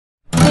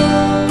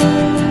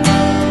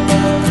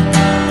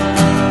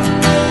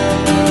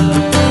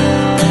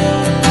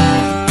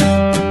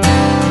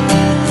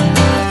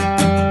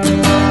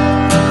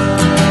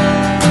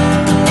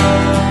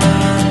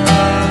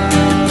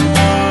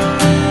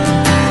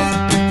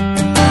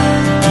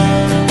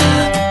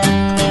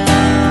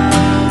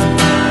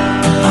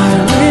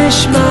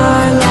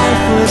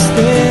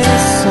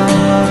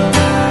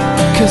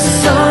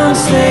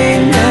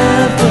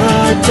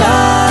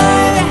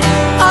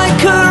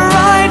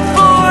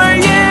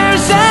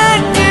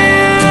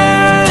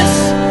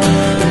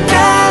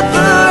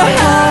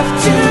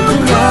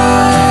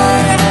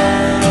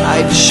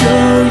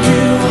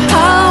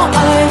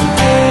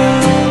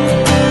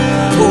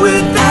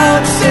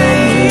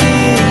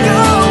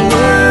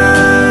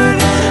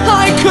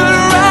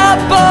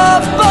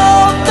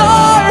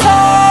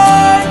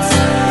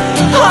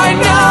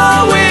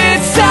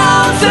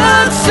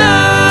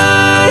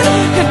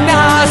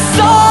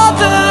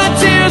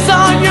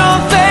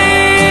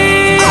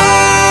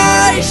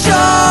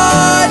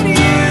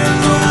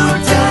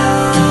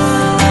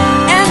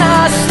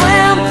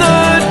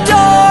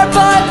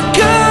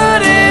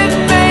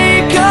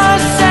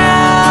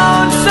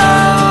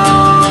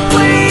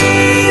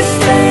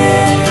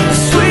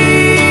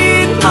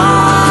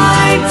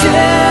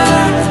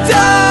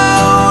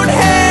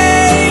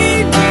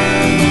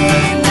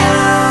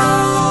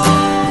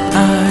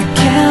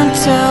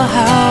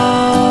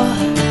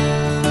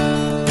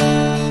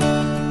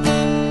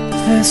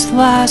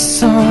last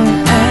song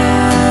ends.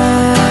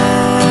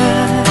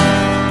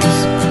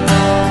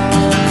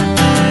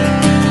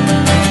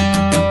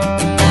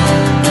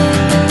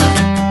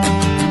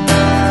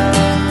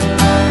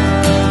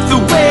 The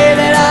way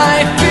that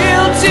I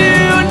feel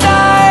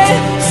tonight,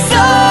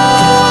 so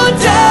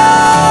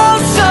down,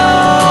 so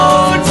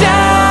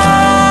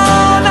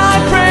down. I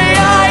pray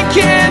I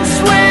can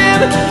swim,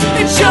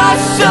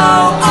 just so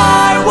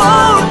I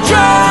won't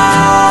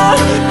drown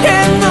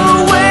in the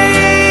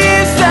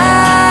waves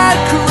that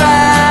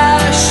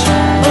crash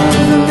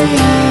over me.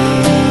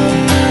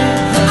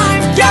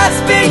 I'm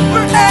gasping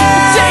for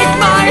air. Take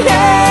my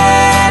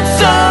hand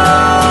so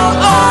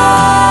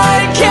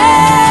I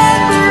can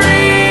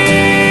breathe.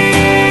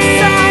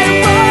 I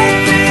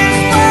wrote this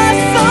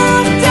last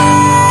song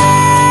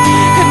down,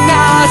 and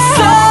I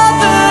saw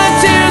the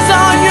tears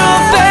on your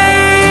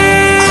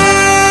face.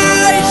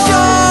 I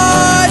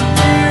shut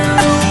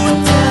you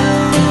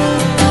down,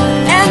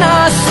 and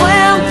I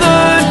slammed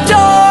the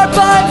door,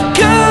 but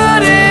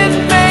couldn't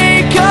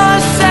make a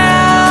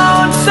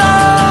sound. So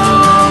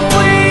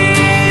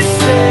please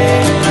stay,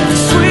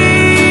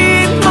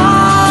 sweet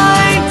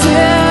my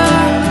dear.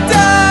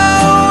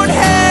 Don't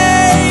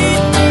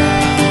hate me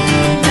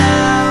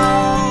now.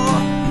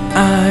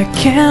 I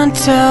can't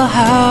tell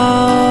how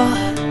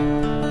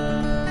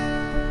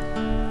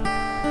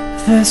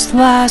this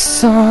last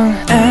song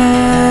ends.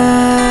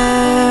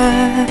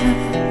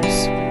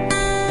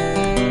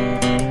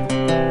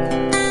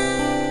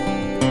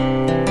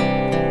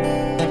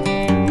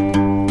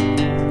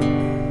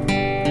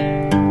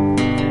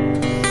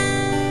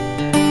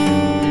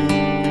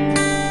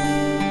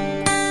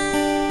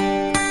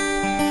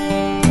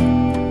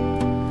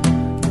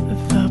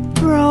 The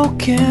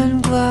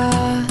broken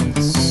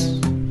glass,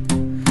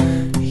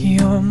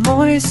 your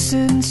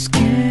moistened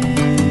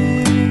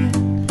skin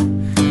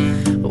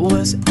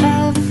was